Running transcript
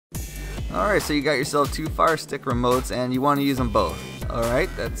Alright, so you got yourself two Firestick remotes and you want to use them both. Alright,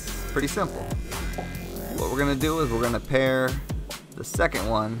 that's pretty simple. What we're going to do is we're going to pair the second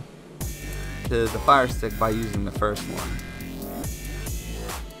one to the Firestick by using the first one.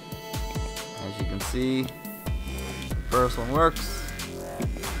 As you can see, the first one works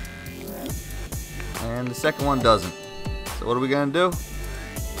and the second one doesn't. So what are we going to do?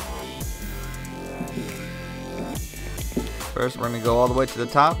 First we're going to go all the way to the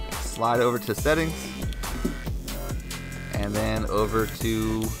top, slide over to settings, and then over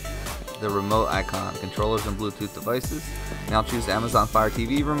to the remote icon, controllers and Bluetooth devices. Now choose Amazon Fire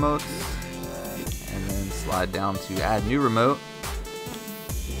TV remotes, and then slide down to add new remote,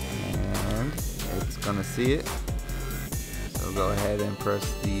 and it's going to see it. So go ahead and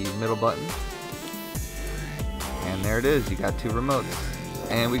press the middle button, and there it is, you got two remotes.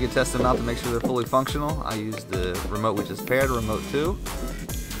 And we can test them out to make sure they're fully functional. I used the remote we just paired, remote 2,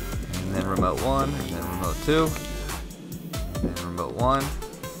 and then remote 1, and then remote 2, and then remote 1.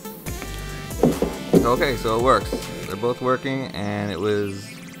 Okay, so it works. They're both working, and it was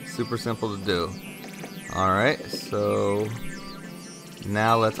super simple to do. Alright, so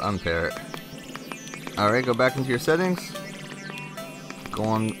now let's unpair it. Alright, go back into your settings. Go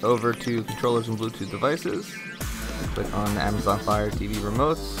on over to controllers and Bluetooth devices. Click on the Amazon Fire TV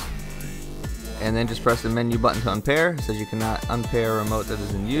remotes, and then just press the menu button to unpair. It says you cannot unpair a remote that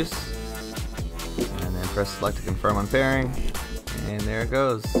is in use, and then press select to confirm unpairing, and there it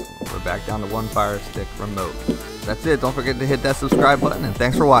goes. We're back down to one Firestick remote. That's it. Don't forget to hit that subscribe button, and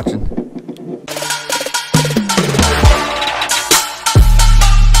thanks for watching.